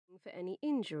for any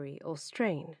injury or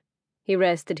strain. He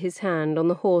rested his hand on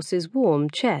the horse's warm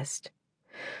chest.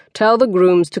 "Tell the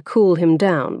grooms to cool him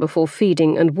down before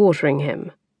feeding and watering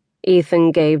him."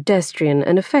 Ethan gave Destrian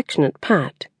an affectionate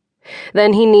pat.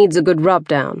 "Then he needs a good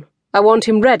rub-down. I want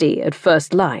him ready at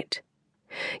first light."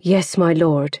 "Yes, my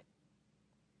lord."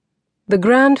 The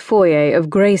grand foyer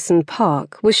of Grayson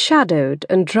Park was shadowed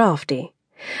and draughty,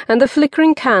 and the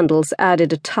flickering candles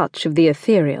added a touch of the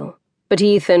ethereal, but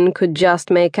Ethan could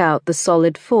just make out the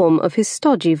solid form of his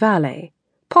stodgy valet,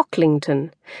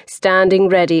 Pocklington, standing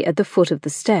ready at the foot of the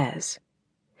stairs.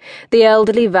 The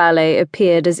elderly valet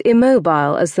appeared as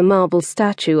immobile as the marble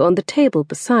statue on the table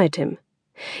beside him.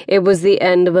 It was the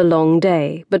end of a long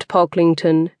day, but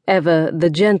Pocklington, ever the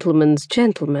gentleman's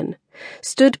gentleman,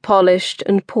 stood polished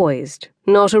and poised,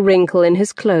 not a wrinkle in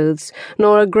his clothes,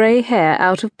 nor a grey hair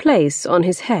out of place on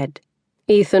his head.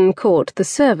 Ethan caught the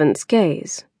servant's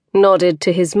gaze, nodded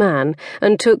to his man,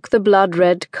 and took the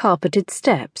blood-red carpeted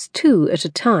steps 2 at a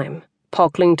time,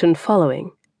 Pocklington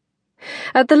following.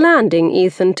 At the landing,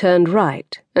 Ethan turned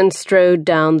right and strode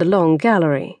down the long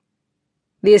gallery.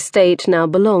 The estate now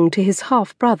belonged to his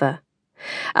half-brother.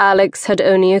 Alex had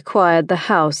only acquired the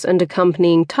house and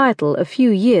accompanying title a few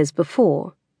years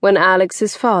before, when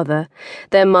Alex's father,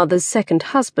 their mother's second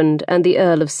husband and the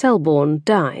Earl of Selborne,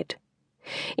 died.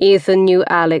 Ethan knew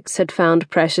Alex had found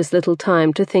precious little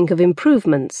time to think of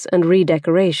improvements and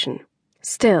redecoration.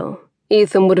 Still,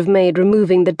 Ethan would have made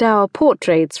removing the dour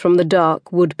portraits from the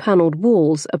dark wood-panelled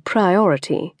walls a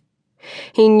priority.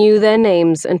 He knew their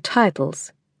names and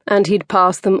titles, and he'd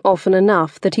passed them often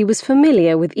enough that he was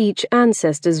familiar with each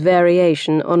ancestor's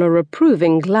variation on a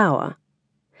reproving glower.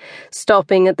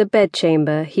 Stopping at the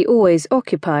bedchamber he always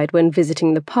occupied when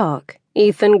visiting the park,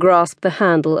 Ethan grasped the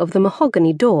handle of the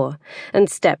mahogany door and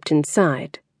stepped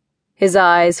inside. His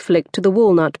eyes flicked to the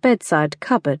walnut bedside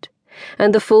cupboard,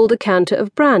 and the full decanter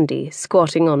of brandy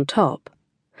squatting on top.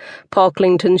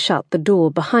 Pocklington shut the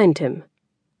door behind him.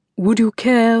 "Would you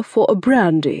care for a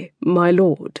brandy, my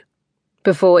lord?"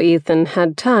 Before Ethan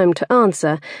had time to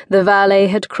answer, the valet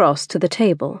had crossed to the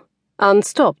table,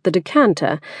 unstopped the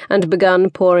decanter, and begun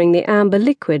pouring the amber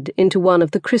liquid into one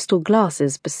of the crystal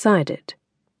glasses beside it.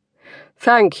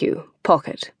 "Thank you,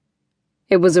 Pocket."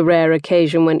 It was a rare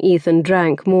occasion when Ethan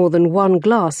drank more than one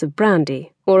glass of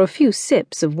brandy or a few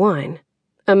sips of wine.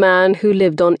 A man who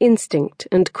lived on instinct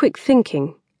and quick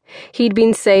thinking. He'd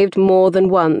been saved more than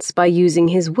once by using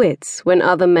his wits when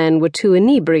other men were too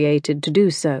inebriated to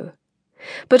do so.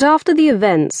 But after the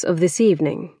events of this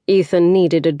evening, Ethan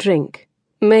needed a drink,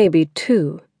 maybe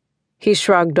 2. He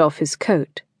shrugged off his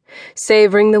coat,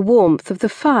 savouring the warmth of the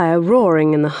fire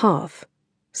roaring in the hearth,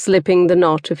 slipping the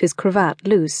knot of his cravat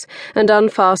loose and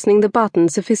unfastening the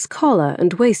buttons of his collar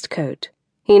and waistcoat.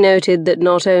 He noted that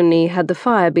not only had the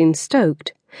fire been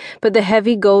stoked, but the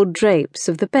heavy gold drapes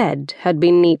of the bed had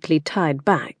been neatly tied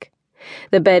back,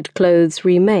 the bedclothes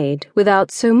remade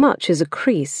without so much as a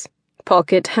crease.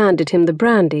 Pocket handed him the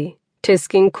brandy,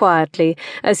 tisking quietly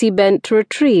as he bent to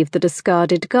retrieve the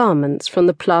discarded garments from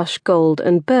the plush gold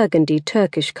and burgundy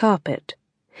Turkish carpet.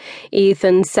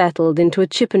 Ethan settled into a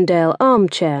Chippendale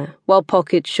armchair while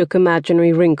Pocket shook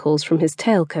imaginary wrinkles from his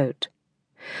tailcoat.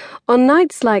 On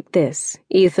nights like this,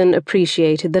 Ethan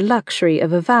appreciated the luxury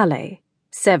of a valet.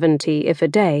 70 if a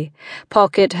day,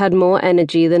 Pocket had more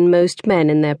energy than most men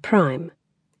in their prime.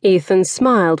 Ethan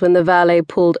smiled when the valet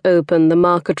pulled open the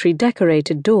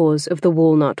marquetry-decorated doors of the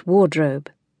walnut wardrobe.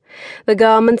 The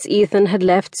garments Ethan had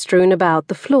left strewn about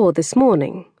the floor this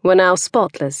morning were now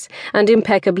spotless and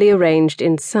impeccably arranged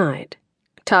inside,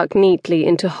 tucked neatly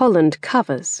into holland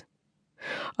covers.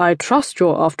 "I trust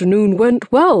your afternoon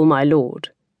went well, my lord."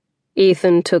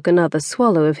 Ethan took another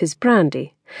swallow of his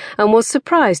brandy, and was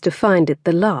surprised to find it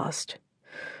the last.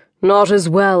 "Not as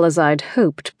well as I'd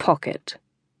hoped, Pocket."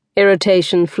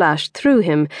 Irritation flashed through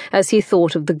him as he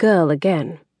thought of the girl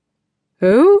again.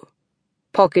 "Oh?"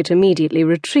 Pocket immediately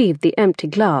retrieved the empty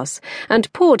glass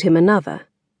and poured him another.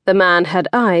 The man had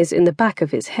eyes in the back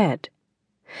of his head.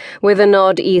 With a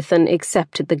nod, Ethan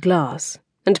accepted the glass,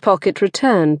 and Pocket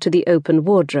returned to the open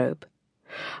wardrobe.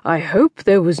 "I hope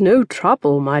there was no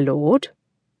trouble, my lord."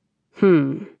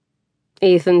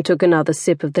 Ethan took another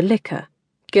sip of the liquor,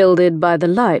 gilded by the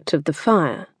light of the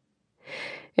fire.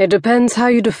 "It depends how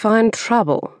you define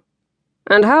trouble.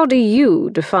 And how do you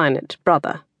define it,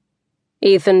 brother?"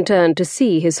 Ethan turned to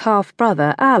see his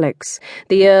half-brother, Alex,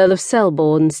 the Earl of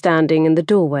Selborne, standing in the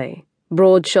doorway,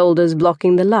 broad shoulders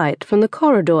blocking the light from the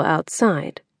corridor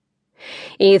outside.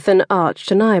 Ethan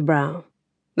arched an eyebrow.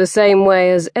 "The same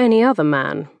way as any other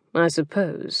man, I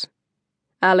suppose."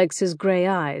 Alex's grey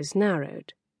eyes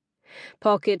narrowed.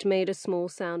 Pocket made a small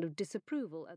sound of disapproval at